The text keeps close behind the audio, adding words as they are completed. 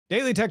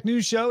Daily Tech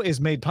News Show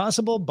is made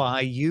possible by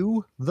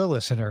you, the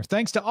listener.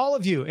 Thanks to all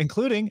of you,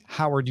 including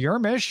Howard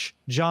Yermish,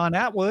 John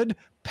Atwood,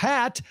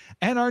 Pat,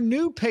 and our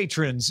new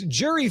patrons,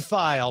 Jury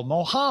File,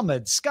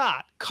 Mohammed,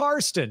 Scott,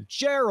 Karsten,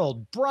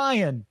 Gerald,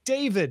 Brian,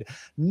 David,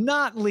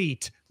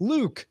 Notleet,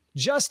 Luke,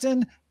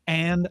 Justin,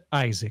 and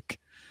Isaac.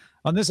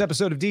 On this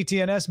episode of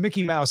DTNS,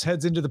 Mickey Mouse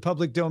heads into the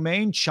public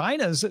domain.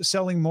 China's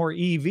selling more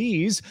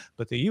EVs,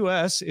 but the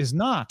U.S. is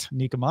not.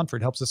 Nica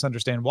Montford helps us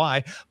understand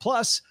why.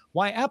 Plus,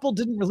 why Apple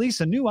didn't release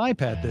a new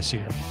iPad this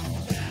year.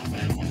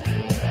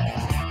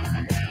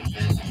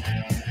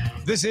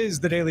 This is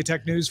the Daily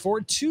Tech News for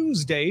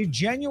Tuesday,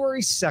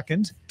 January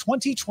 2nd,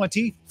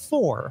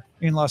 2024.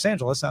 In Los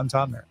Angeles, I'm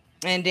Tom Merritt.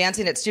 And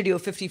dancing at Studio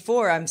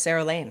 54, I'm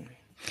Sarah Lane.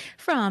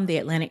 From the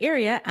Atlanta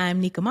area, I'm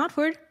Nica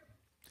Montford.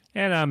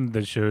 And I'm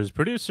the show's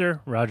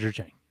producer, Roger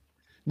Chang.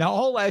 Now,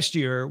 all last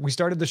year, we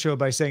started the show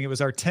by saying it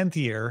was our 10th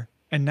year,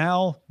 and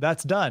now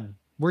that's done.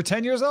 We're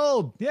 10 years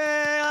old.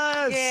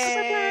 Yes!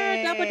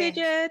 Yay! Double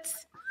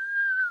digits.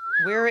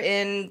 We're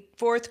in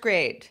 4th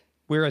grade.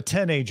 We're a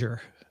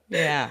teenager.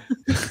 Yeah.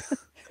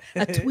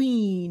 A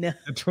tween.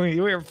 A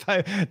tween. We're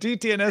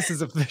DTNS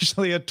is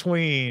officially a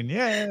tween.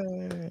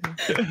 Yay!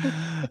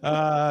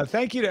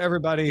 Thank you to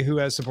everybody who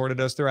has supported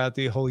us throughout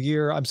the whole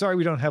year. I'm sorry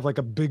we don't have like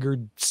a bigger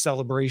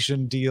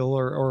celebration deal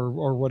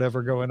or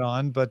whatever going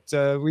on, but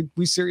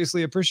we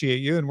seriously appreciate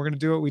you, and we're going to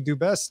do what we do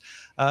best,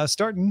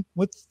 starting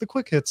with the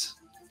quick hits.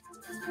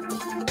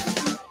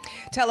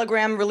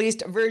 Telegram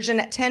released version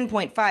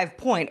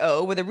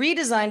 10.5.0 with a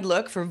redesigned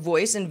look for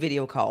voice and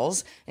video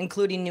calls,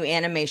 including new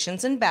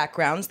animations and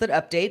backgrounds that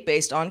update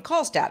based on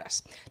call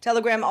status.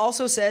 Telegram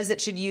also says it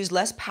should use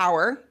less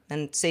power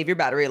and save your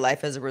battery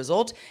life as a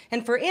result.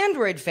 And for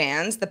Android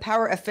fans, the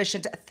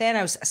power-efficient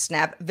Thanos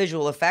snap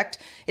visual effect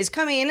is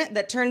coming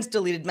that turns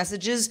deleted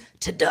messages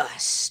to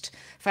dust.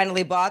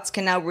 Finally, bots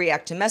can now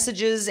react to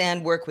messages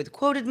and work with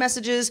quoted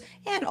messages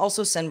and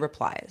also send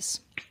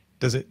replies.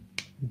 Does it?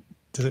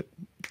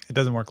 It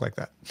doesn't work like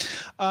that.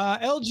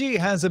 LG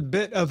has a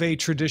bit of a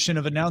tradition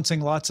of announcing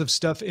lots of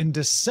stuff in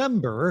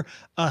December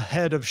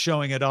ahead of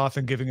showing it off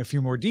and giving a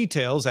few more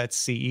details at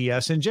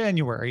CES in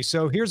January.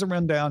 So here's a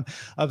rundown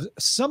of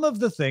some of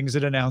the things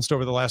it announced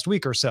over the last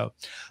week or so.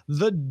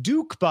 The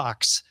Duke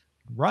Box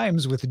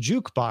rhymes with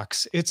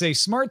jukebox. It's a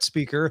smart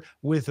speaker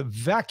with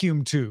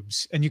vacuum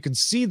tubes, and you can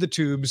see the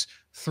tubes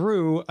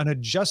through an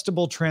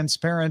adjustable,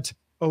 transparent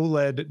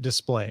OLED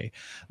display.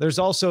 There's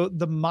also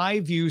the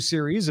MyView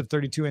series of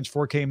 32-inch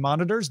 4K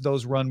monitors.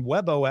 Those run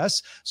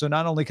WebOS. So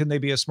not only can they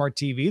be a smart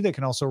TV, they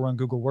can also run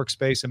Google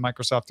Workspace and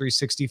Microsoft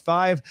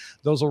 365.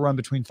 Those will run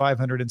between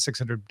 $500 and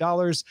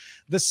 $600.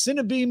 The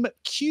Cinebeam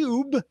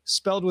Cube,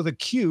 spelled with a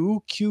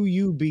Q,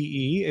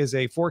 Q-U-B-E, is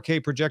a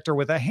 4K projector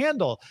with a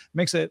handle.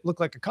 Makes it look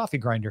like a coffee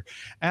grinder.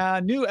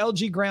 New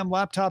LG Gram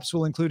laptops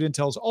will include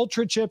Intel's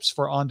Ultra chips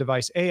for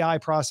on-device AI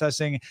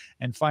processing.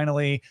 And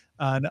finally,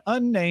 an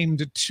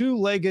unnamed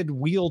two-legged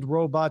wheeled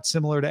robot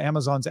similar to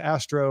Amazon's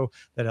Astro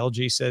that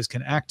LG says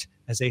can act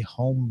as a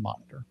home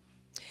monitor.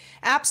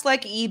 Apps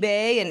like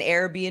eBay and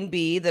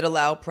Airbnb that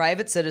allow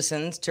private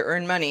citizens to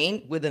earn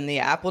money within the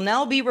app will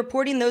now be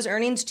reporting those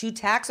earnings to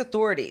tax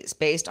authorities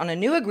based on a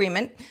new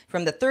agreement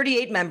from the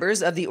 38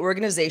 members of the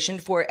Organization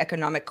for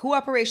Economic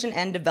Cooperation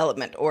and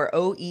Development, or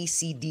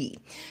OECD.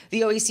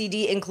 The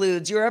OECD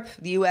includes Europe,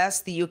 the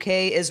US, the UK,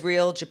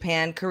 Israel,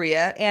 Japan,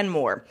 Korea, and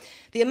more.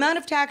 The amount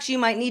of tax you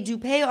might need to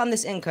pay on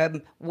this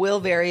income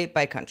will vary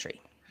by country.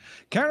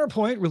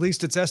 Counterpoint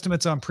released its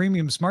estimates on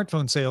premium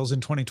smartphone sales in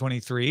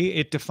 2023.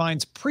 It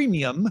defines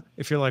premium,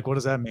 if you're like, what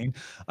does that mean,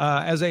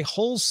 as a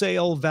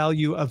wholesale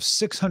value of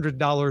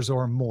 $600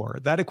 or more.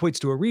 That equates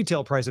to a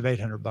retail price of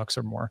 $800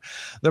 or more.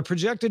 The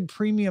projected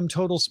premium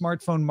total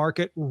smartphone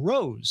market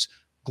rose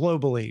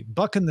globally,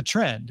 bucking the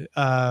trend,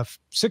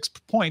 6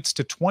 points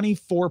to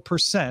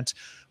 24%,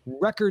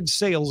 record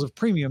sales of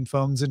premium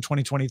phones in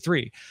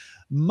 2023.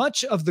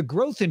 Much of the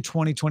growth in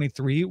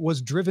 2023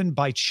 was driven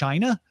by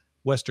China,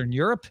 Western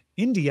Europe,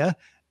 India,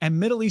 and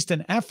Middle East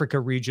and Africa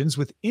regions,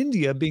 with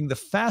India being the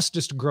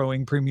fastest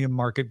growing premium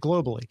market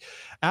globally.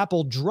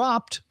 Apple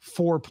dropped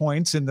 4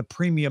 points in the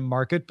premium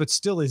market, but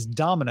still is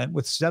dominant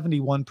with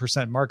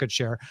 71% market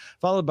share,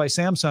 followed by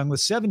Samsung with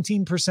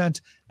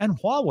 17%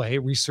 and Huawei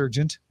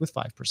resurgent with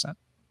 5%.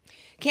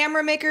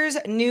 Camera makers,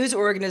 news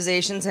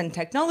organizations, and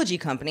technology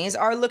companies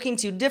are looking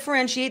to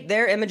differentiate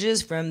their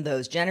images from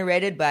those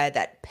generated by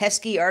that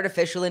pesky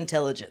artificial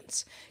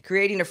intelligence,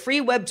 creating a free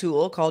web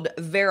tool called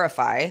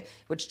Verify,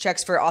 which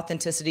checks for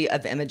authenticity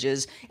of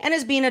images and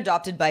is being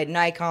adopted by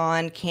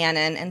Nikon,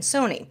 Canon, and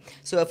Sony.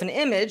 So if an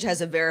image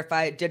has a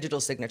verified digital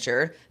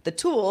signature, the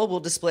tool will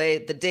display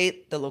the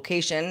date, the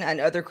location, and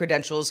other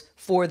credentials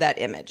for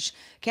that image.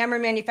 Camera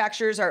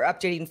manufacturers are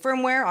updating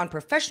firmware on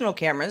professional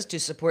cameras to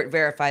support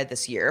Verify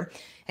this year.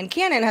 And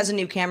Canon has a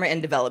new camera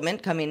in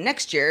development coming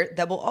next year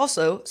that will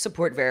also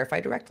support Verify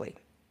directly.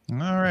 All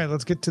right,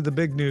 let's get to the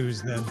big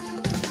news then.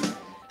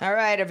 All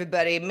right,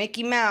 everybody.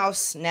 Mickey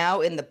Mouse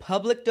now in the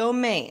public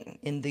domain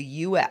in the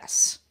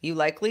US. You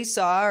likely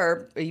saw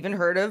or even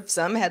heard of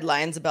some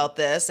headlines about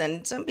this,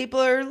 and some people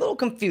are a little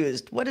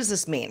confused. What does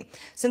this mean?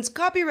 Since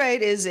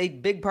copyright is a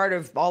big part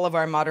of all of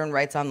our modern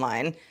rights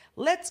online,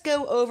 let's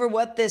go over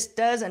what this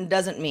does and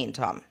doesn't mean,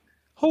 Tom.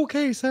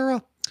 Okay,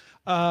 Sarah.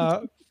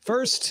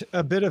 First,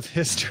 a bit of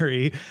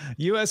history.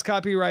 U.S.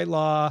 copyright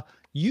law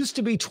used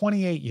to be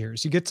 28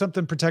 years. You get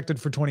something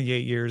protected for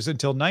 28 years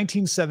until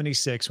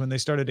 1976 when they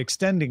started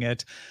extending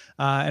it.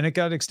 And it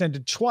got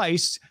extended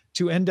twice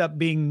to end up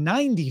being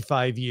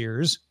 95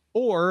 years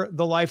or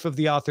the life of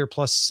the author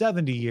plus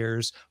 70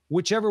 years,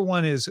 whichever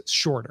one is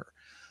shorter.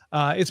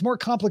 It's more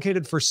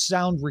complicated for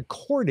sound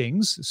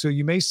recordings. So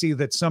you may see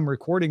that some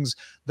recordings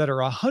that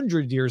are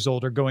 100 years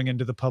old are going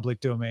into the public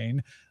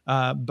domain.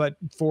 But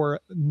for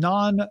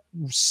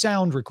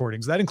non-sound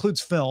recordings, that includes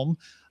film,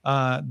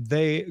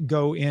 they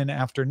go in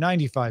after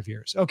 95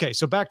 years. Okay,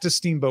 so back to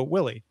Steamboat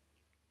Willie.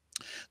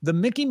 The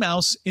Mickey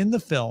Mouse in the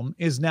film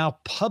is now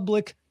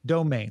public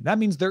domain. That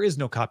means there is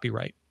no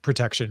copyright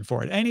protection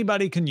for it.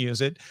 Anybody can use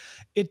it.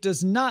 It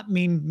does not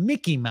mean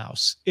Mickey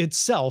Mouse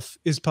itself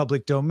is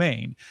public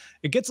domain.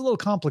 It gets a little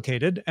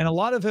complicated, and a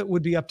lot of it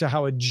would be up to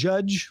how a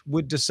judge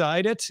would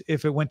decide it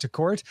if it went to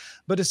court.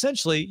 But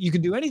essentially, you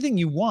can do anything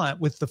you want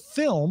with the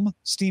film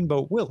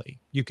Steamboat Willie.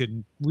 You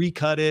can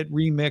recut it,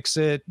 remix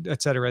it,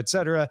 et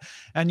cetera,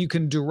 and you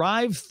can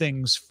derive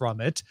things from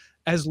it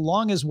as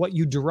long as what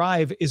you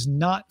derive is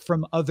not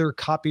from other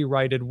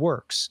copyrighted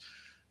works.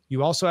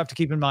 You also have to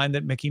keep in mind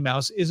that Mickey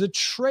Mouse is a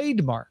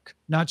trademark,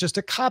 not just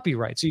a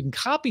copyright. So you can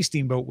copy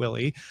Steamboat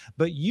Willie,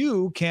 but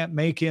you can't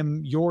make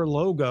him your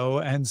logo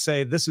and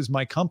say, this is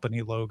my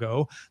company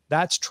logo.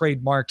 That's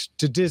trademarked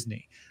to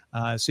Disney.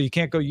 So you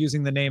can't go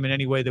using the name in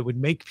any way that would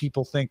make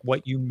people think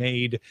what you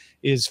made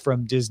is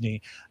from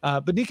Disney.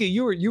 But Nica,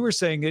 you were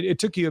saying it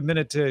took you a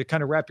minute to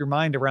kind of wrap your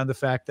mind around the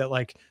fact that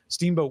like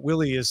Steamboat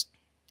Willie is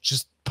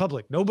just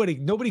public.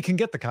 Nobody can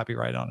get the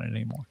copyright on it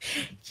anymore.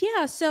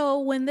 Yeah. So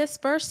when this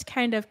first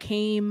kind of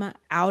came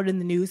out in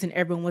the news and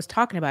everyone was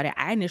talking about it,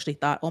 I initially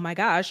thought, oh my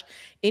gosh,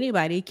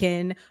 anybody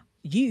can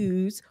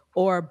use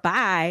or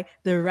buy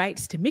the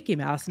rights to Mickey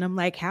Mouse. And I'm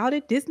like, how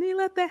did Disney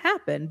let that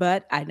happen?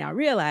 But I now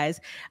realize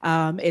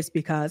it's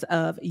because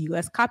of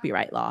US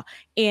copyright law.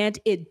 And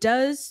it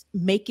does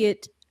make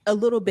it a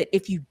little bit,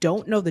 if you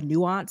don't know the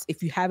nuance,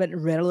 if you haven't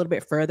read a little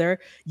bit further,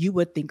 you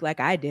would think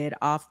like I did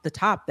off the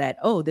top that,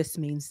 oh, this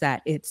means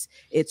that it's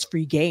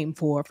free game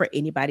for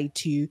anybody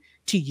to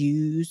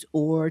use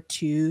or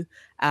to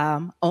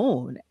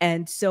own.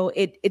 And so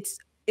it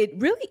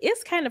really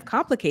is kind of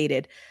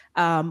complicated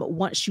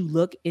once you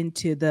look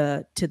into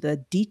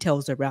the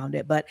details around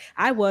it. But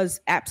I was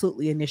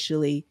absolutely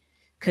initially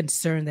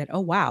concerned that, oh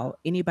wow,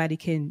 anybody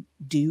can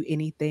do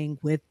anything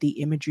with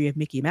the imagery of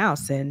Mickey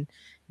Mouse and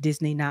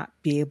Disney not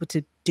be able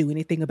to do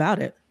anything about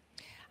it.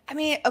 I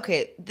mean,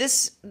 okay,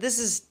 this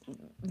is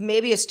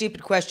maybe a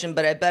stupid question,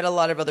 but I bet a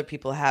lot of other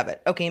people have it.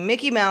 Okay,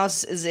 Mickey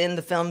Mouse is in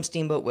the film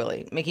Steamboat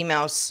Willie. Mickey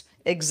Mouse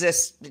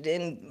exists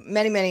in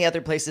many, many other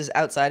places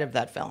outside of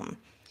that film.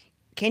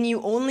 Can you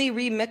only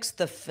remix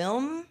the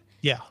film?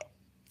 Yeah.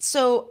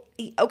 So,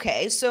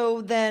 okay,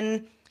 so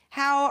then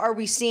how are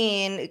we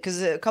seeing,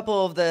 because a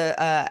couple of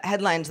the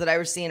headlines that I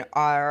was seeing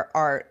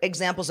are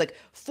examples like,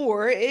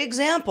 for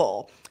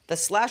example, the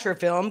slasher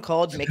film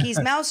called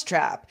Mickey's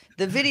Mousetrap,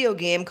 the video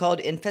game called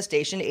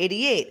Infestation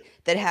 88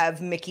 that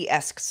have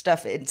Mickey-esque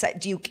stuff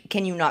inside.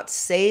 Can you not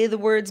say the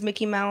words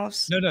Mickey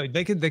Mouse? No,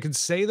 they could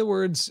say the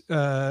words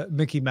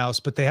Mickey Mouse,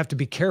 but they have to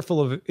be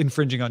careful of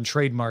infringing on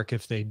trademark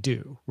if they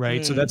do,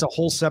 right? So that's a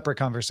whole separate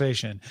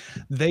conversation.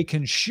 They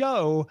can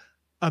show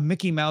a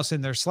Mickey Mouse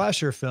in their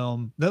slasher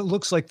film that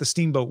looks like the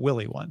Steamboat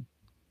Willie one.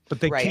 But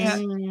they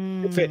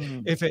can't.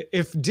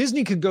 If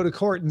Disney could go to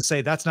court and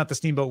say that's not the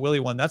Steamboat Willie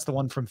one, that's the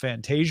one from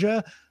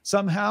Fantasia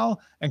somehow,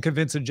 and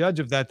convince a judge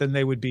of that, then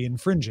they would be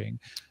infringing.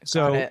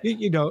 So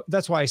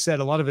that's why I said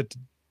a lot of it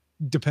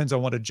depends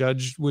on what a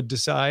judge would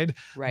decide.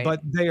 Right.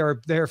 But they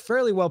are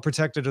fairly well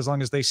protected as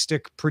long as they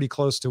stick pretty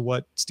close to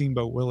what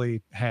Steamboat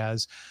Willie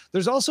has.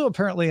 There's also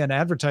apparently an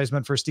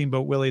advertisement for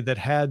Steamboat Willie that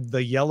had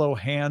the yellow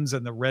hands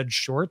and the red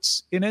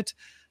shorts in it.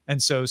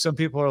 And so some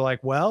people are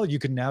like, well, you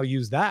can now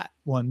use that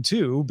one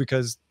too,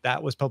 because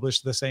that was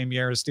published the same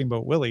year as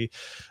Steamboat Willie.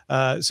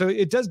 So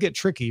it does get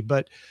tricky,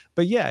 but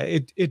yeah,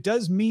 it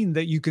does mean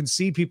that you can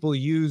see people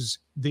use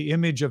the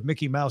image of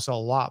Mickey Mouse a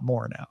lot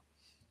more now.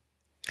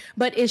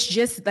 But it's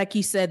just like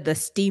you said, the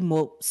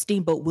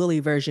Steamboat Willie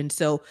version.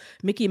 So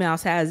Mickey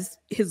Mouse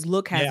his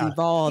look has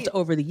evolved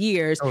over the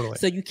years. Totally.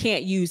 So you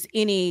can't use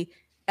any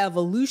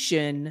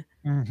evolution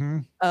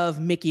of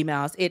Mickey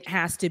Mouse. It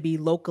has to be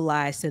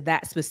localized to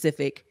that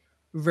specific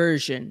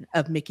version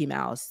of Mickey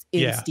Mouse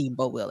in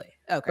Steamboat Willie.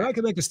 Okay. But I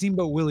could make a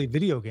Steamboat Willie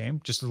video game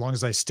just as long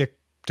as I stick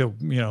to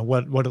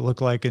what it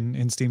looked like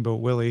in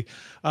Steamboat Willie.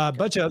 A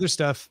bunch of other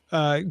stuff.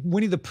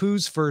 Winnie the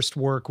Pooh's first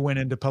work went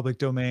into public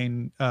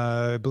domain.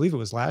 I believe it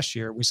was last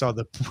year. We saw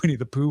the Winnie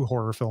the Pooh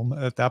horror film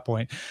at that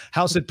point.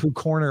 House at Pooh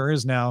Corner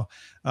is now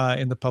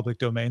in the public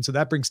domain. So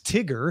that brings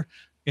Tigger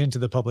into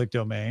the public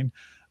domain.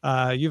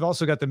 You've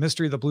also got The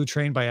Mystery of the Blue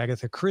Train by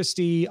Agatha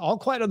Christie, All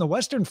Quiet on the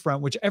Western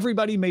Front, which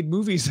everybody made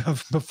movies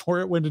of before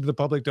it went into the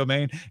public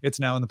domain. It's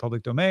now in the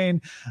public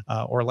domain.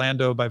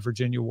 Orlando by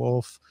Virginia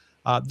Woolf.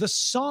 The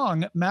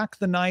song Mac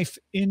the Knife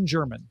in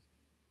German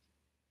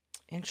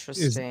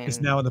Interesting. is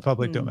now in the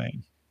public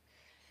domain.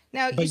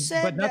 Now you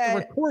said but not that the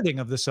recording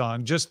of the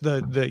song, just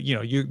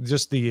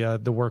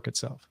the work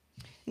itself.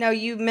 Now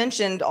you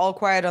mentioned All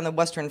Quiet on the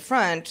Western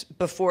Front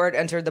before it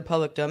entered the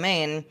public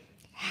domain.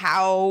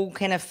 How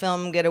can a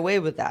film get away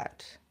with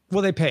that?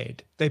 Well, they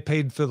paid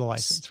for the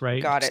license,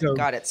 right? Got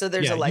it. So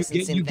there's a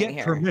licensing you thing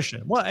get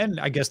permission. Well, and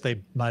I guess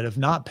they might have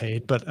not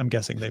paid, but I'm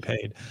guessing they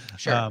paid.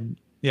 Sure.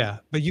 Yeah,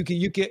 but you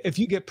get if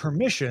you get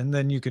permission,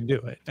 then you can do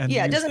it. And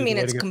yeah, it doesn't mean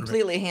it's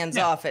completely hands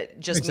off. It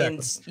just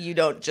means you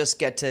don't just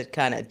get to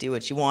kind of do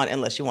what you want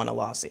unless you want a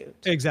lawsuit.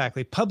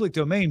 Exactly. Public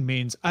domain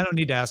means I don't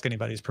need to ask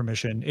anybody's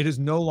permission. It is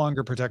no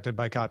longer protected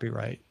by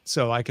copyright,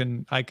 so I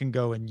can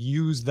go and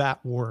use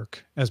that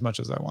work as much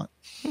as I want.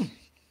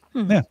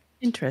 Yeah,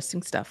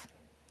 Interesting stuff.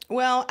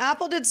 Well,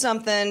 Apple did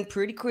something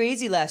pretty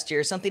crazy last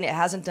year, something it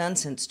hasn't done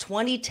since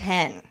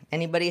 2010.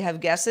 Anybody have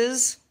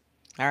guesses?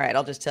 All right,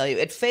 I'll just tell you.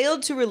 It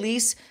failed to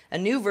release a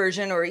new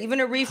version or even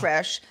a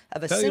refresh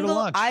of a single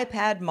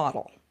iPad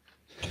model.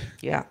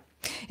 Yeah.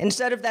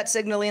 Instead of that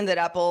signaling that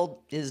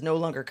Apple is no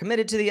longer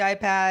committed to the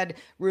iPad,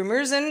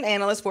 rumors and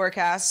analyst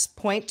forecasts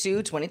point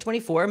to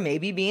 2024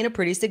 maybe being a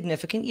pretty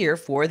significant year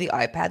for the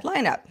iPad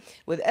lineup,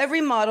 with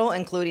every model,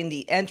 including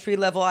the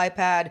entry-level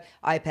iPad,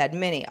 iPad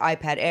mini,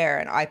 iPad Air,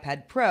 and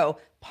iPad Pro,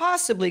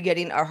 possibly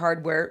getting a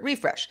hardware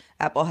refresh.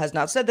 Apple has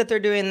not said that they're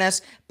doing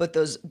this, but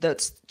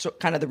that's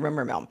kind of the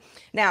rumor mill.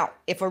 Now,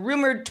 if a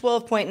rumored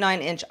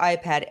 12.9-inch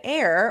iPad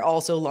Air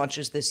also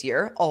launches this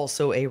year,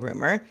 also a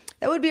rumor,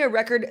 that would be a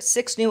record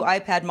 6 new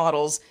iPad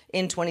models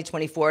in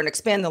 2024 and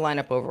expand the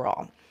lineup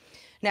overall.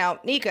 Now,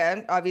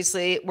 Nica,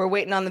 obviously, we're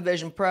waiting on the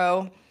Vision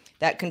Pro.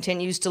 That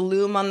continues to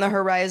loom on the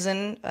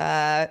horizon.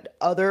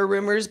 Other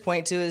rumors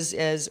point to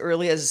as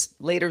early as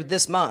later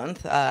this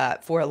month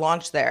for a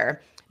launch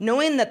there.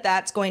 Knowing that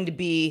that's going to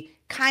be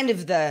kind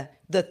of the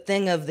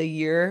thing of the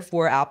year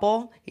for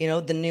Apple,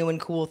 the new and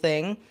cool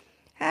thing,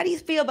 how do you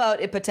feel about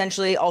it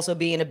potentially also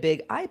being a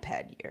big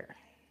iPad year?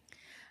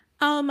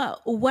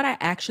 What I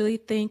actually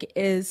think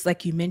is,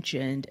 like you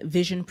mentioned,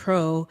 Vision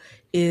Pro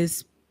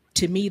is,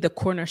 to me, the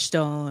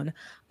cornerstone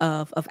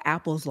of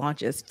Apple's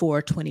launches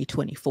for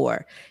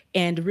 2024.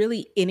 And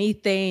really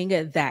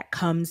anything that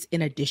comes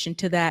in addition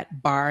to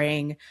that,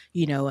 barring,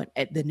 the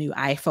new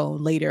iPhone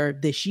later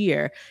this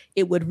year,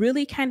 it would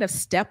really kind of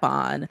step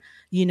on,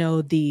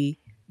 the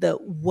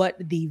what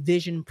the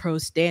Vision Pro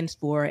stands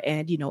for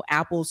and,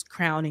 Apple's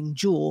crowning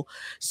jewel.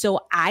 So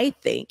I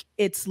think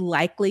it's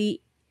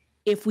likely,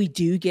 if we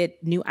do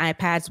get new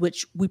iPads,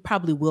 which we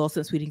probably will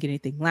since we didn't get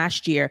anything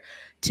last year,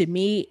 to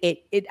me,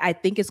 I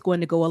think it's going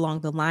to go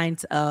along the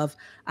lines of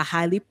a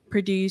highly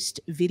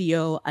produced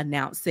video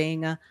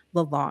announcing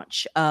the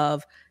launch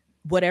of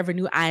whatever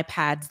new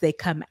iPads they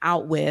come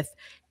out with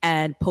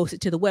and post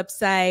it to the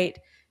website.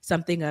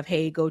 Something of,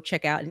 hey, go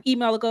check out, an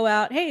email will go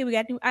out. Hey, we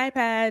got new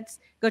iPads.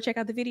 Go check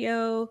out the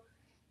video.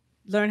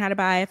 Learn how to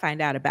buy it, find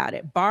out about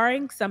it.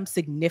 Barring some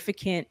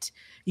significant,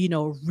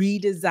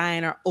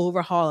 redesign or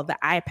overhaul of the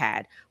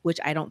iPad, which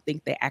I don't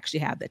think they actually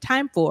have the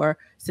time for,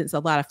 since a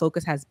lot of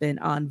focus has been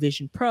on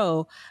Vision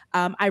Pro.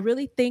 I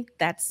really think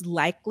that's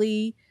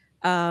likely,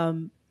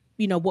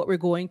 what we're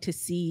going to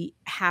see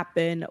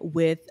happen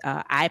with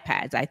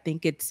iPads. I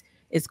think it's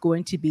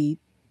going to be,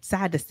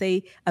 sad to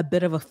say, a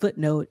bit of a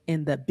footnote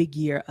in the big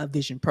year of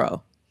Vision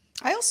Pro.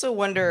 I also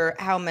wonder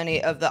how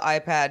many of the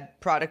iPad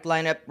product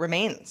lineup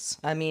remains.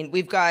 I mean,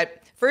 we've got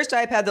first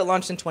iPad that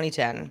launched in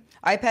 2010,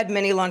 iPad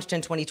mini launched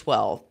in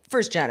 2012,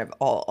 first gen of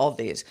all of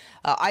these.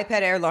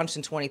 iPad Air launched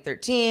in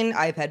 2013,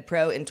 iPad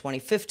Pro in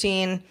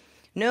 2015.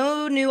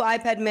 No new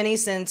iPad mini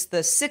since the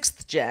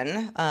 6th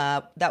gen,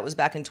 that was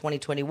back in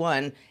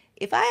 2021.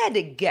 If I had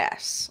to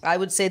guess, I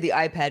would say the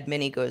iPad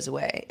mini goes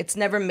away. It's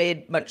never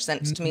made much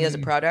sense to me as a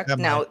product.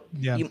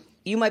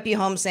 You might be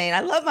home saying,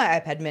 I love my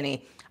iPad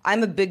mini.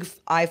 I'm a big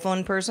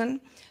iPhone person.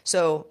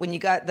 So when you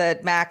got the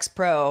Max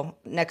Pro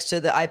next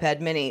to the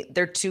iPad mini,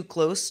 they're too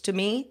close to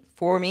me,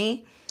 for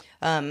me.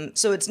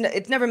 So it's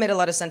never made a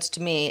lot of sense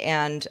to me.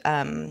 And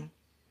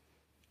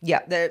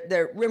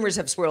the rumors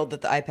have swirled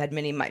that the iPad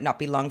mini might not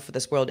be long for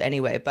this world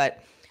anyway.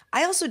 But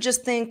I also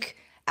just think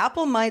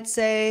Apple might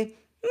say,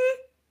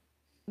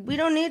 we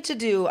don't need to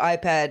do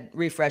iPad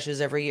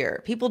refreshes every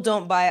year. People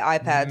don't buy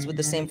iPads with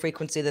the same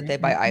frequency that they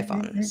buy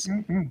iPhones.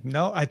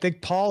 No, I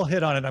think Paul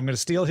hit on it. I'm going to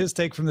steal his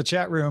take from the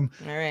chat room.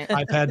 All right.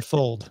 iPad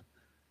Fold.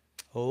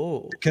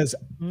 Oh. Because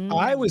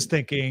I was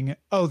thinking,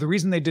 the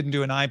reason they didn't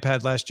do an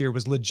iPad last year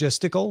was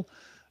logistical.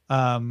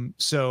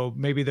 So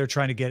maybe they're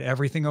trying to get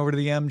everything over to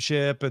the M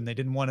chip and they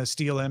didn't want to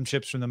steal M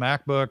chips from the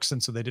MacBooks.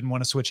 And so they didn't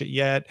want to switch it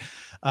yet.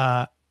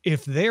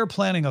 If they're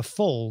planning a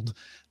Fold,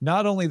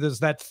 not only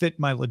does that fit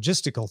my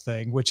logistical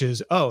thing, which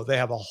is, they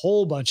have a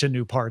whole bunch of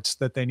new parts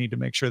that they need to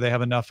make sure they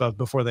have enough of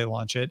before they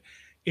launch it.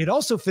 It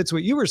also fits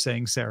what you were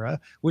saying, Sarah,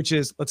 which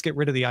is let's get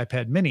rid of the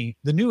iPad mini.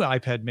 The new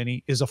iPad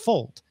mini is a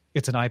fold.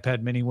 It's an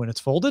iPad mini when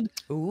it's folded,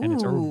 and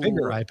it's a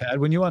bigger iPad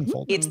when you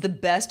unfold it. It's the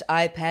best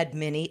iPad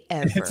mini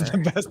ever. It's the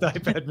best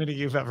iPad mini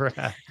you've ever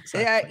had.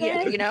 Exactly.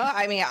 Yeah, you know,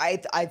 I mean,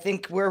 I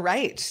think we're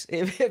right.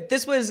 If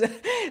this was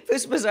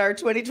our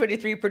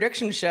 2023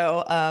 prediction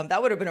show,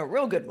 that would have been a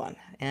real good one.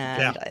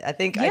 And I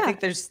think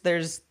there's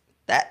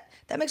that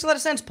makes a lot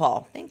of sense,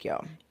 Paul. Thank you.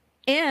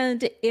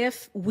 And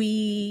if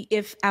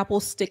Apple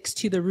sticks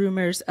to the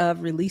rumors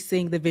of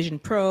releasing the Vision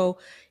Pro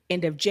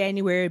end of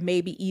January,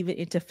 maybe even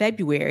into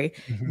February,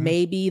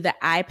 maybe the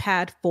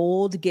iPad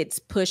Fold gets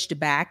pushed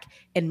back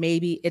and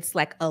maybe it's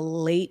like a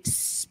late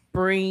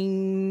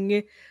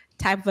spring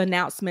type of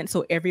announcement.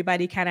 So every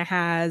product kind of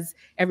has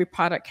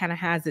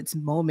its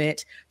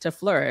moment to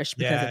flourish,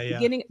 because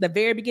at the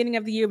very beginning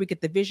of the year, we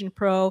get the Vision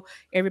Pro.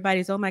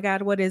 Everybody's, oh my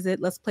God, what is it?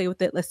 Let's play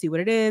with it. Let's see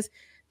what it is.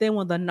 Then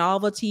when the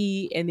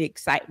novelty and the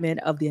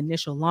excitement of the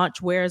initial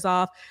launch wears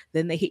off,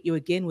 then they hit you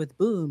again with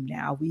boom.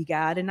 Now we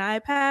got an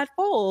iPad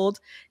Fold,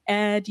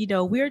 and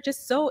we're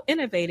just so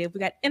innovative. We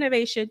got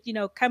innovation,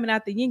 coming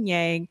out the yin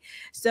yang.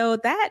 So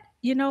that,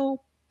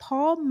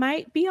 Paul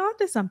might be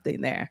onto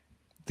something there.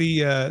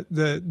 The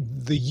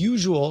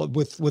usual,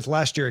 with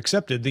last year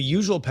accepted, the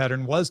usual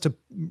pattern was to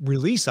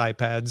release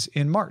iPads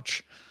in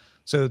March.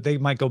 So they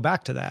might go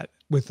back to that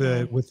with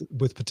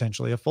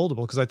potentially a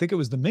foldable, because I think it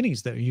was the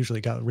minis that usually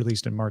got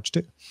released in March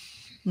too.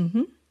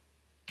 Mm-hmm.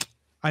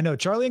 I know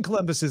Charlie in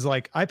Columbus is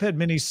like, iPad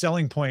mini's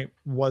selling point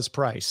was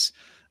price.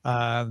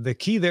 The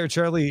key there,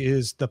 Charlie,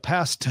 is the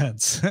past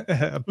tense.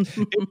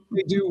 If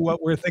we do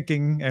what we're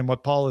thinking and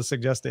what Paul is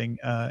suggesting,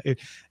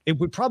 it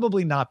would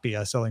probably not be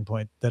a selling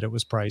point that it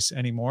was price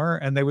anymore,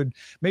 and they would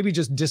maybe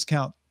just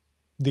discount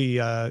the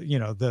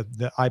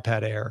the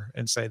iPad Air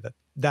and say that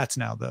that's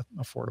now the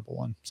affordable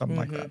one, something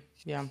like that.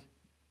 Yeah.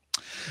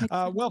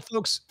 Well,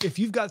 folks, if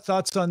you've got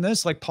thoughts on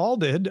this, like Paul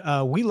did,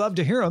 we love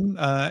to hear them,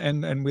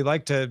 and we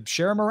like to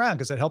share them around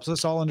because it helps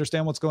us all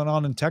understand what's going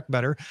on in tech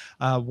better.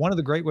 One of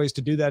the great ways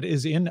to do that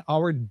is in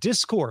our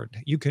Discord.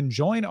 You can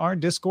join our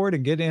Discord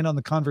and get in on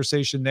the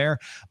conversation there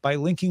by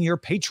linking your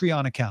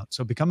Patreon account.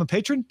 So become a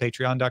patron,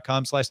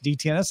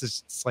 patreon.com/DTNS.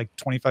 It's like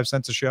 25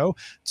 cents a show.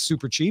 It's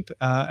super cheap.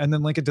 And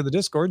then link it to the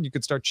Discord, and you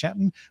can start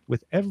chatting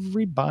with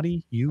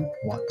everybody you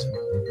want.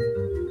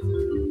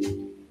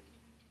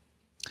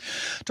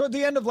 Toward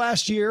the end of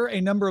last year, a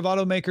number of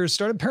automakers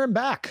started paring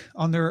back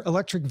on their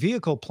electric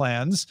vehicle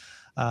plans.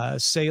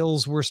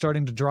 Sales were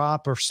starting to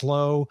drop or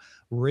slow.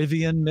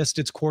 Rivian missed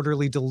its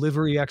quarterly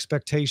delivery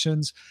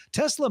expectations.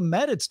 Tesla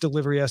met its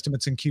delivery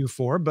estimates in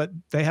Q4, but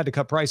they had to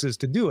cut prices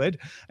to do it.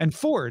 And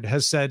Ford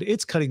has said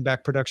it's cutting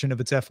back production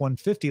of its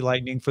F-150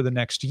 Lightning for the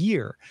next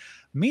year.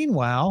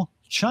 Meanwhile,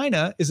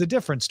 China is a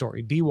different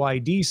story.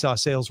 BYD saw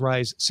sales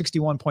rise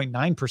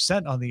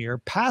 61.9% on the year,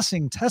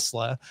 passing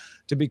Tesla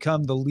to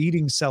become the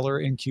leading seller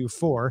in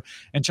Q4.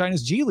 And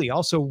China's Geely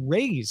also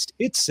raised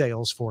its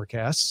sales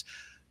forecasts.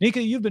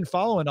 Nica, you've been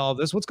following all of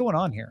this. What's going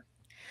on here?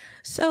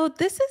 So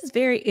this is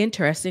very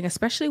interesting,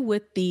 especially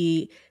with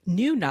the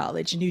new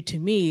knowledge, new to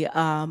me,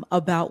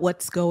 about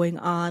what's going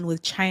on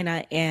with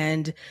China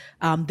and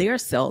their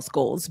sales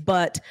goals.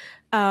 But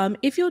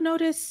if you'll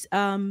notice,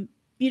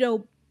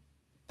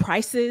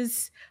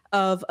 prices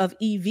of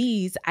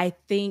EVs, I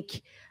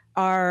think,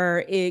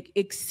 are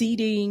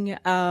exceeding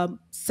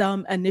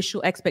some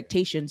initial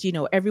expectations.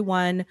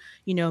 Everyone,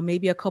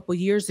 maybe a couple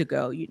years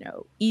ago,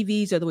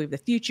 EVs are the way of the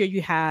future.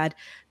 You had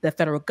the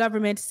federal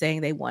government saying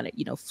they wanted,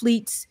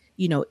 fleets,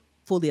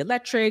 fully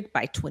electric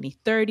by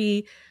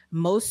 2030.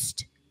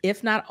 Most,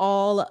 if not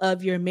all,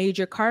 of your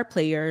major car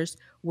players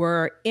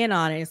were in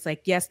on it. It's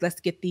like, yes, let's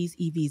get these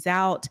EVs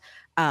out.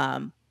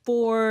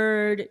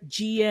 Ford,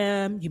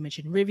 GM, you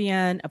mentioned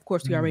Rivian. Of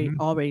course, we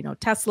already know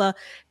Tesla.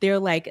 They're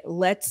like,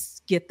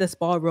 let's get this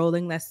ball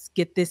rolling. Let's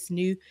get these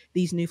new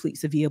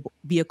fleets of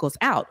vehicles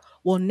out.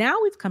 Well,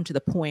 now we've come to the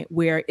point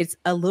where it's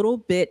a little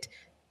bit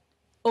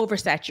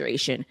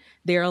oversaturation.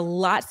 There are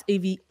lots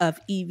of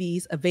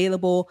EVs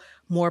available,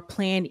 more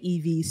planned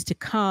EVs to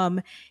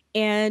come,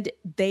 and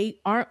they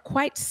aren't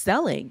quite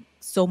selling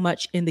so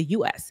much in the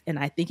US. And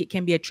I think it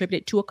can be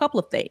attributed to a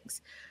couple of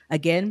things.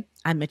 Again,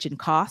 I mentioned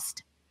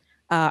cost.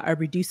 A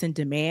reduce in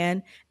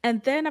demand.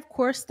 And then, of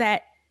course,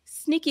 that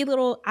sneaky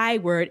little I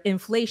word,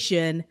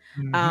 inflation.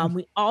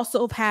 We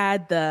also have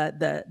had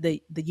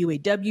the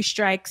UAW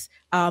strikes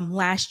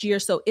last year.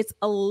 So it's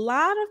a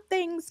lot of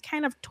things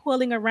kind of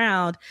twirling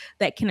around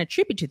that can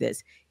attribute to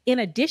this. In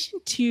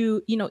addition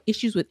to,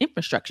 issues with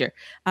infrastructure.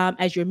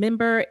 As you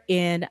remember,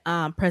 in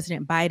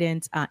President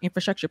Biden's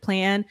infrastructure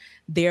plan,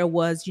 there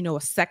was, a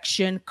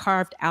section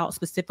carved out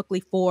specifically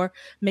for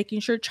making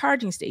sure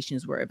charging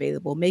stations were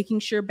available, making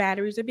sure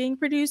batteries are being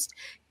produced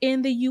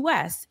in the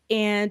US.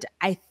 And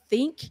I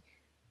think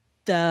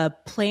the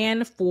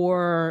plan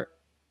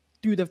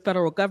through the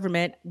federal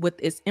government with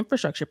its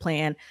infrastructure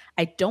plan,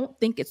 I don't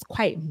think it's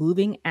quite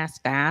moving as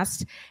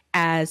fast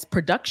as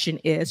production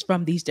is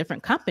from these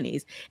different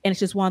companies. And it's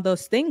just one of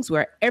those things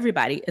where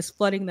everybody is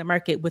flooding the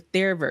market with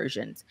their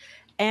versions.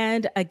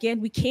 And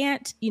again, we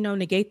can't,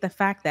 negate the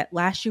fact that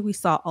last year we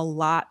saw a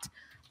lot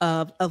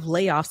of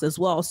layoffs as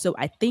well. So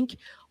I think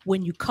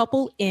when you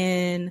couple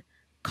in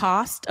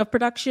cost of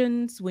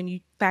productions, when you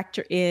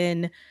factor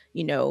in,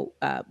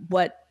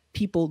 what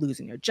people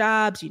losing their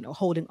jobs,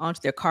 holding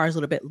onto their cars a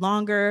little bit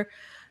longer.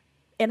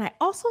 And I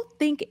also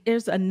think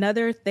there's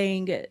another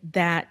thing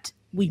that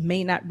we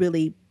may not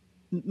really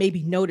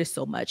maybe notice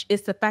so much.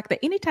 It's the fact that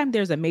anytime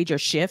there's a major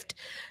shift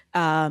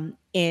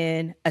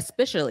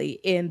especially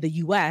in the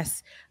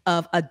US,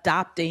 of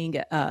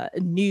adopting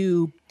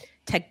new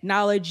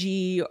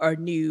technology or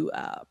new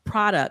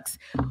products,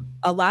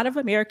 a lot of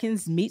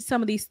Americans meet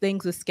some of these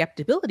things with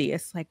skepticism.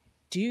 It's like,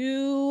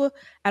 I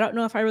don't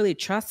know if I really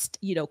trust,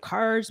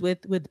 cars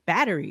with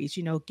batteries.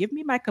 Give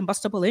me my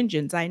combustible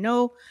engines. I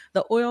know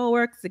the oil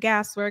works, the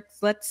gas works.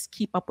 Let's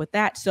keep up with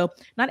that. So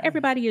not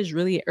everybody is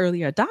really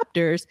early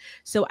adopters.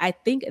 So I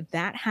think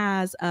that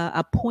has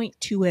a point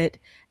to it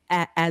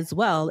as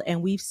well.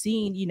 And we've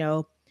seen,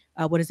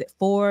 what is it?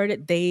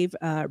 Ford, they've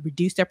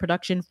reduced their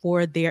production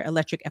for their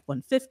electric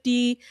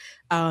F-150.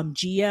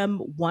 GM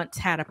once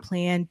had a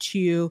plan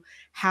to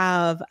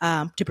have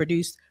to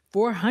produce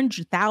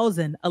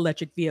 400,000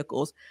 electric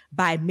vehicles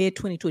by mid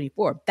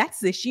 2024. That's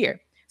this year.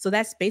 So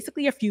that's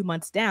basically a few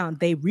months down.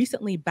 They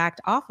recently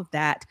backed off of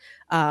that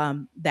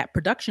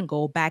production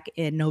goal back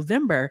in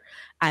November,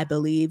 I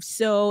believe.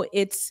 So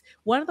it's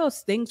one of those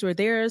things where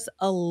there's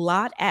a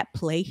lot at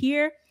play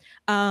here.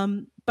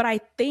 But I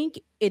think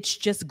it's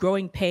just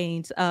growing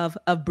pains of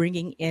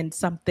bringing in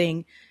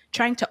something,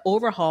 trying to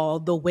overhaul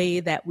the way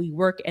that we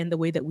work and the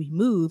way that we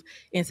move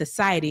in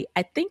society.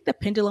 I think the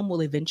pendulum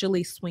will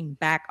eventually swing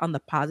back on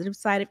the positive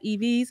side of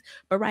EVs,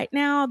 but right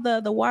now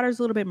the water's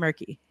a little bit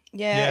murky.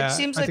 Yeah, it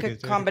seems like a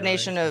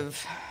combination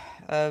of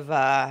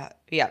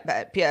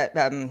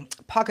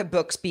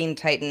pocketbooks being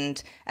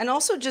tightened and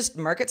also just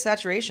market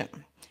saturation.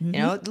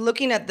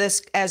 Looking at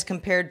this as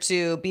compared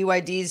to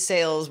BYD's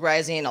sales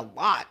rising a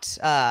lot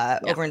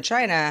over in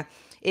China,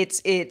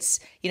 it's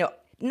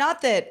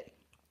not that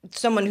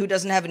someone who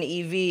doesn't have an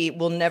EV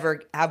will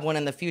never have one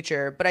in the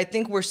future, but I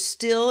think we're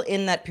still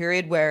in that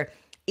period where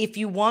if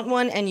you want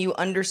one and you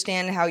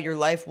understand how your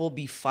life will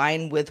be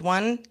fine with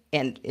one,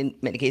 and in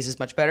many cases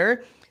much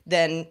better,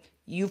 then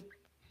you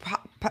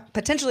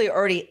potentially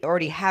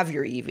already have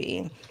your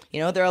EV.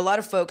 There are a lot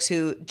of folks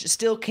who just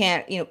still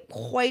can't,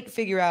 quite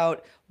figure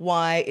out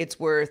why it's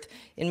worth,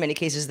 in many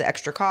cases, the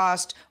extra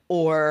cost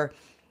or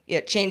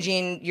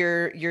changing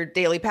your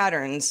daily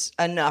patterns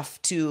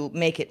enough to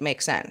make it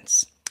make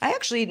sense. I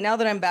actually, now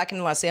that I'm back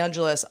in Los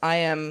Angeles,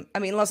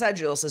 Los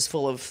Angeles is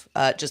full of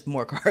just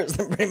more cars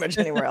than pretty much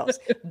anywhere else.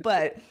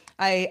 But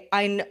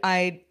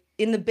I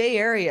in the Bay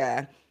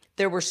Area,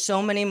 there were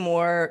so many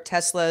more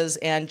Teslas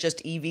and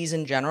just EVs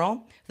in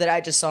general that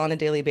I just saw on a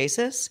daily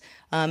basis.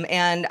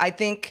 And I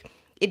think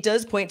it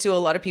does point to a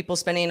lot of people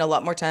spending a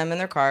lot more time in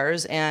their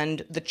cars,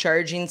 and the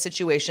charging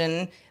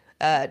situation,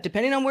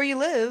 depending on where you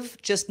live,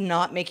 just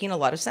not making a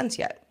lot of sense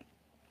yet.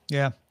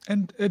 Yeah.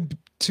 And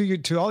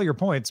to all your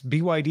points,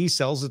 BYD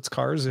sells its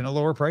cars in a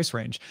lower price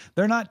range.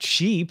 They're not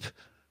cheap.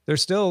 They're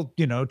still,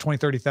 high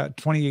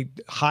 20s,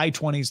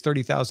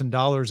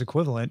 $30,000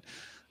 equivalent.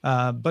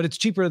 But it's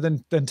cheaper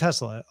than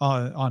Tesla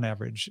on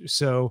average.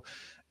 So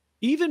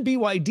even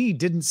BYD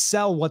didn't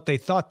sell what they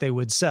thought they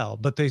would sell,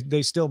 but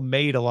they still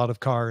made a lot of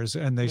cars,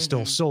 and they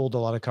still sold a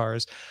lot of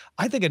cars.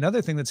 I think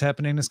another thing that's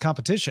happening is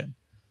competition.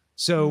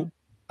 So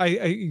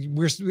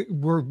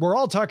we're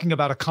all talking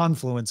about a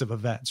confluence of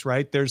events,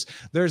 right? There's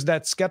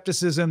that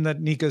skepticism that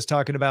Nica's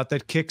talking about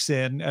that kicks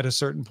in at a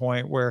certain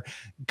point where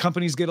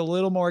companies get a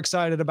little more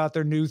excited about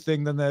their new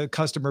thing than the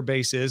customer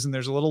base is, and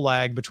there's a little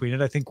lag between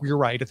it. I think you're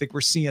right. I think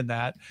we're seeing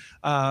that.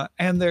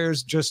 And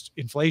there's just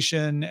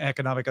inflation,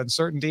 economic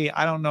uncertainty.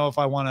 I don't know if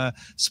I want to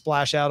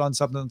splash out on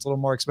something that's a little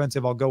more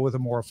expensive. I'll go with a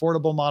more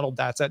affordable model.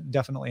 That's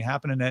definitely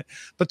happening.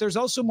 But there's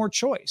also more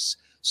choice.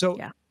 So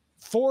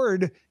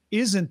Ford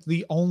isn't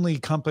the only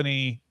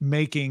company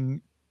making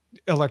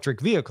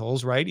electric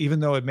vehicles, right? Even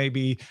though it may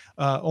be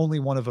only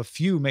one of a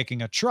few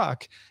making a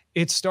truck,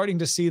 it's starting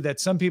to see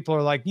that some people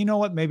are like, you know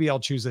what, maybe I'll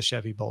choose a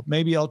Chevy Bolt.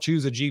 Maybe I'll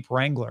choose a Jeep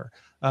Wrangler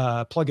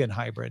plug-in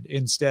hybrid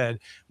instead,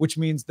 which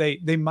means they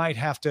might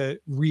have to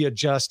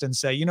readjust and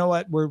say, you know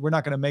what, we're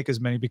not going to make as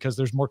many because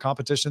there's more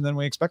competition than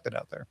we expected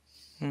out there.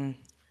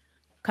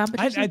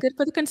 Competition is good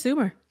for the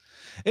consumer.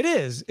 It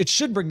is. It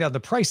should bring down the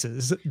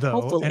prices, though.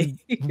 Hopefully.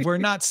 And we're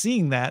not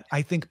seeing that,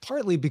 I think,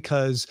 partly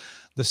because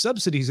the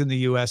subsidies in the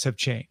U.S. have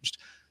changed.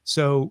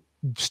 So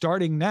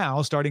starting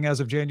as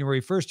of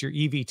January 1st, your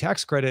EV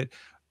tax credit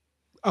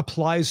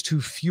applies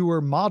to fewer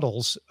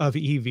models of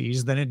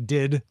EVs than it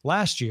did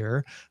last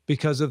year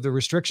because of the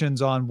restrictions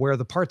on where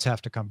the parts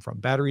have to come from.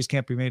 Batteries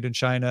can't be made in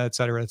China, et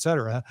cetera, et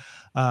cetera.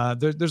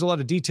 There's a lot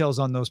of details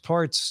on those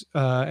parts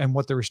and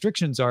what the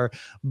restrictions are.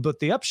 But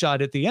the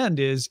upshot at the end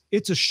is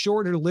it's a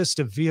shorter list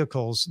of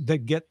vehicles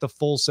that get the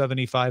full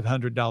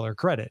 $7,500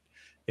 credit.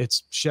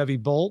 It's Chevy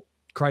Bolt,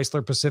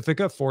 Chrysler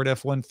Pacifica, Ford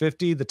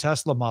F-150, the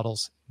Tesla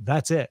models.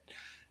 That's it.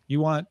 You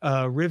want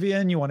a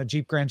Rivian, you want a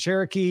Jeep Grand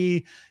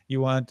Cherokee,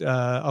 you want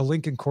a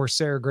Lincoln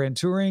Corsair Grand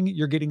Touring,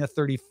 you're getting a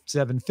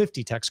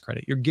 3750 tax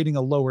credit. You're getting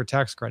a lower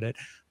tax credit.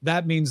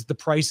 That means the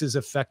prices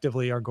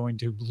effectively are going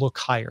to look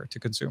higher to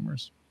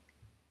consumers.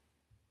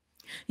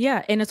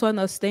 Yeah, and it's one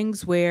of those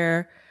things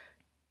where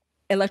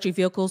electric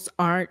vehicles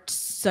aren't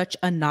such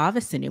a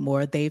novice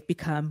anymore. They've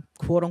become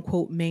quote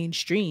unquote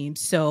mainstream.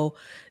 So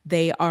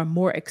they are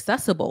more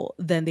accessible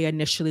than they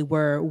initially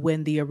were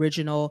when the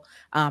original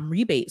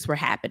rebates were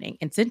happening,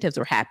 incentives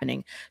were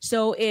happening.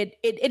 So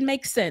it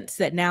makes sense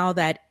that now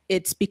that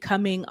it's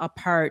becoming a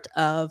part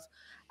of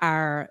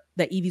the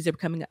EVs are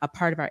becoming a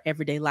part of our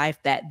everyday life,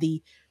 that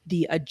the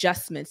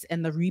adjustments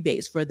and the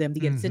rebates for them,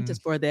 the incentives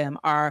for them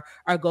are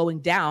going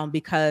down,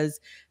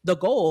 because the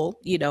goal,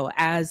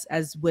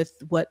 as with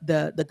what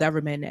the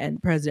government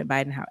and President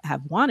Biden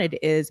have wanted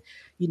is,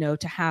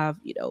 to have,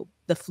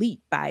 the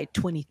fleet by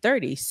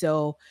 2030.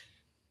 So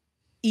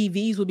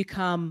EVs will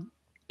become,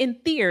 in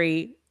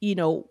theory,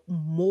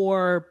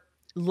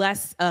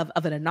 less of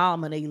an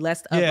anomaly,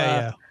 less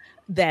of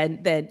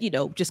than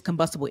just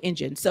combustible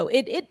engines. So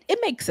it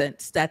makes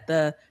sense that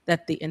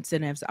the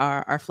incentives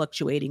are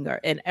fluctuating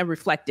and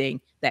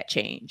reflecting that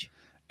change.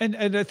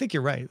 And I think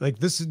you're right. Like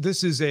this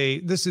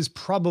is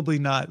probably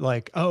not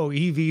like, oh,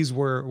 EVs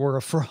were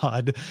a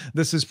fraud.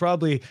 This is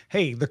probably,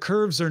 hey, the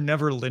curves are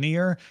never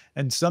linear,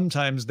 and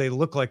sometimes they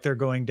look like they're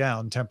going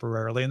down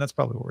temporarily, and that's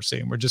probably what we're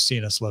seeing. We're just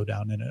seeing a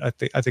slowdown in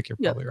it. I think you're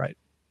probably right.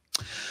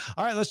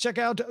 All right, let's check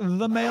out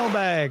the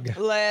mailbag.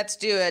 Let's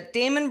do it.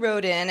 Damon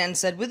wrote in and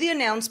said, with the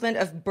announcement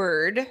of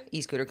Bird,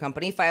 e-scooter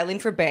company, filing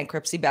for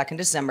bankruptcy back in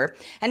December,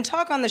 and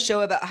talk on the show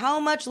about how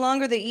much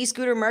longer the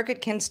e-scooter market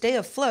can stay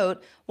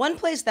afloat, one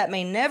place that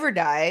may never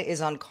die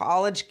is on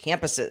college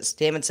campuses.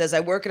 Damon says,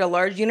 I work at a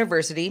large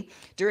university.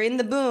 During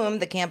the boom,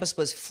 the campus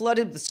was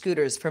flooded with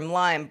scooters from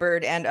Lime,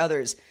 Bird, and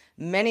others.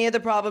 Many of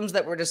the problems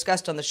that were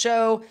discussed on the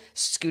show,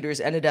 scooters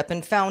ended up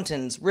in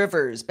fountains,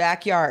 rivers,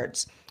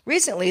 backyards.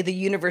 Recently, the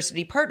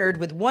university partnered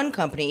with one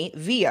company,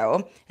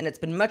 VO, and it's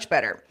been much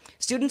better.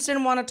 Students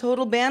didn't want a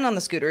total ban on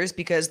the scooters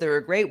because they're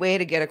a great way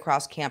to get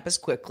across campus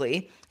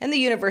quickly, and the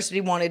university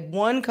wanted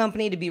one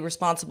company to be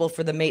responsible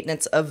for the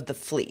maintenance of the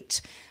fleet.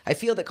 I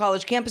feel that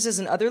college campuses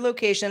and other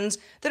locations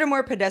that are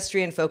more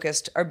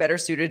pedestrian-focused are better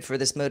suited for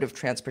this mode of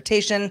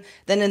transportation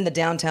than in the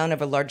downtown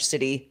of a large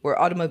city where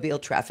automobile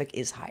traffic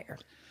is higher.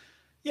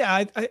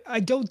 Yeah, I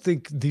don't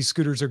think these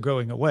scooters are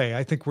going away.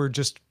 I think we're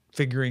just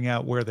figuring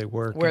out where they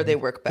work. Where they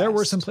work best. There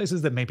were some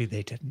places that maybe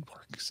they didn't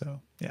work. So,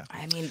 yeah.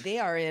 I mean, they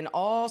are in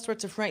all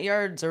sorts of front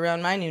yards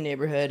around my new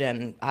neighborhood,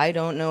 and I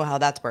don't know how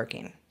that's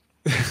working.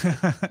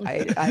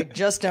 I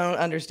just don't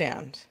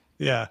understand.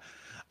 Yeah.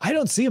 I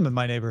don't see them in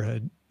my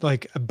neighborhood,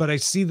 but I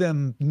see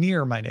them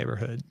near my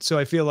neighborhood. So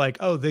I feel like,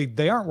 oh,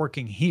 they aren't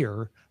working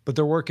here, but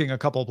they're working a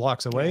couple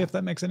blocks away, if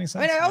that makes any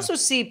sense. I mean, I also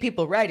see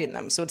people riding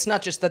them. So it's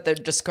not just that they're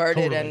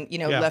discarded and,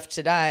 left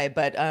to die,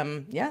 but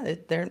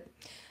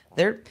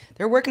they're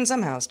working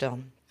somehow still.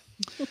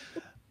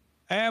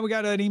 And we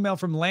got an email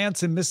from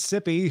Lance in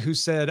Mississippi who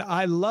said,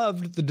 I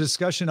loved the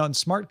discussion on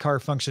smart car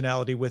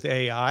functionality with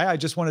AI. I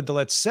just wanted to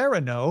let Sarah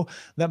know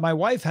that my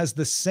wife has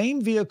the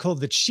same vehicle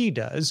that she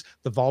does,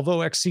 the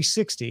Volvo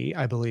XC60,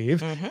 I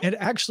believe. It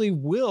actually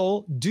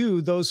will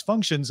do those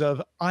functions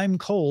of I'm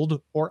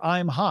cold or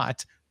I'm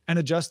hot and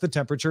adjust the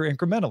temperature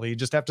incrementally. You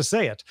just have to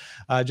say it,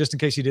 just in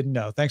case you didn't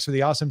know. Thanks for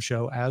the awesome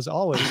show, as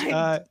always.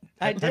 Have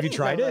you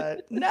tried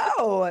it?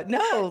 No,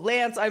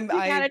 Lance. I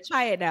gotta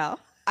try it now.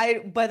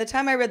 By the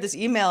time I read this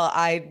email,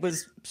 I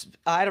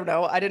don't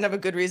know. I didn't have a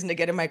good reason to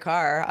get in my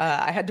car.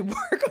 I had to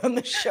work on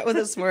the show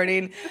this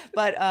morning.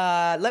 But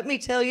let me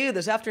tell you,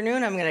 this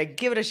afternoon, I'm going to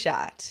give it a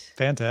shot.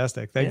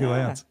 Fantastic. Thank you,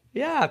 Lance.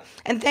 Yeah.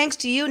 And thanks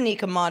to you,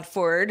 Nica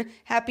Montford.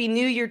 Happy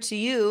New Year to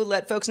you.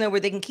 Let folks know where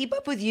they can keep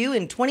up with you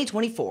in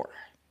 2024.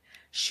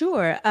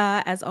 Sure.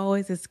 As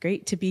always, it's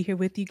great to be here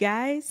with you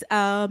guys.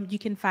 You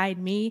can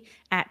find me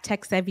at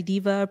Tech Savvy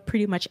Diva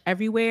pretty much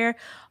everywhere.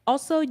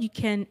 Also, you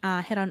can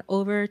head on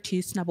over to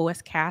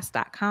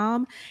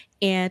snubblewestcast.com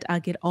and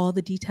get all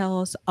the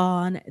details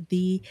on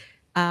the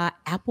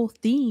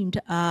Apple-themed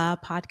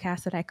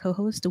podcast that I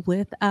co-host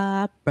with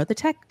Brother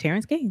Tech,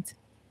 Terrence Gaines.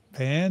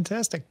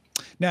 Fantastic.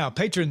 Now,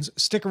 patrons,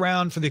 stick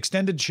around for the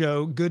extended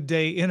show, Good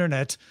Day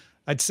Internet.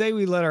 I'd say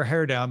we let our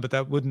hair down, but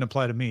that wouldn't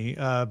apply to me.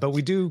 But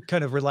we do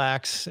kind of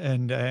relax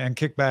and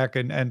kick back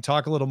and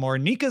talk a little more.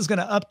 Nica's going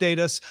to update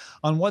us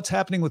on what's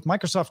happening with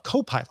Microsoft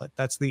Copilot.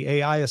 That's the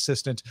AI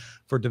assistant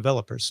for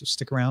developers. So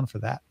stick around for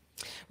that.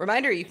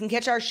 Reminder, you can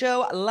catch our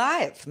show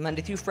live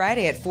Monday through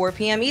Friday at 4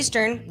 p.m.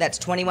 Eastern. That's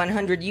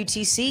 2100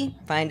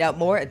 UTC. Find out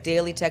more at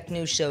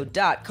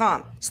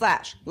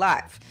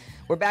dailytechnewsshow.com/live.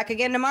 We're back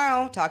again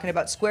tomorrow talking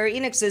about Square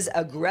Enix's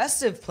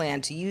aggressive plan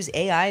to use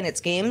AI in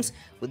its games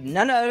with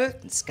none other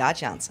than Scott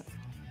Johnson.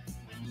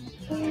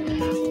 The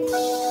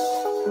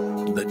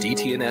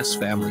DTNS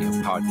family of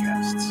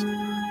podcasts,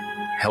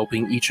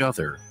 helping each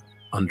other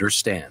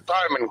understand.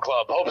 Diamond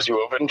Club hopes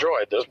you have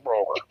enjoyed this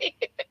program.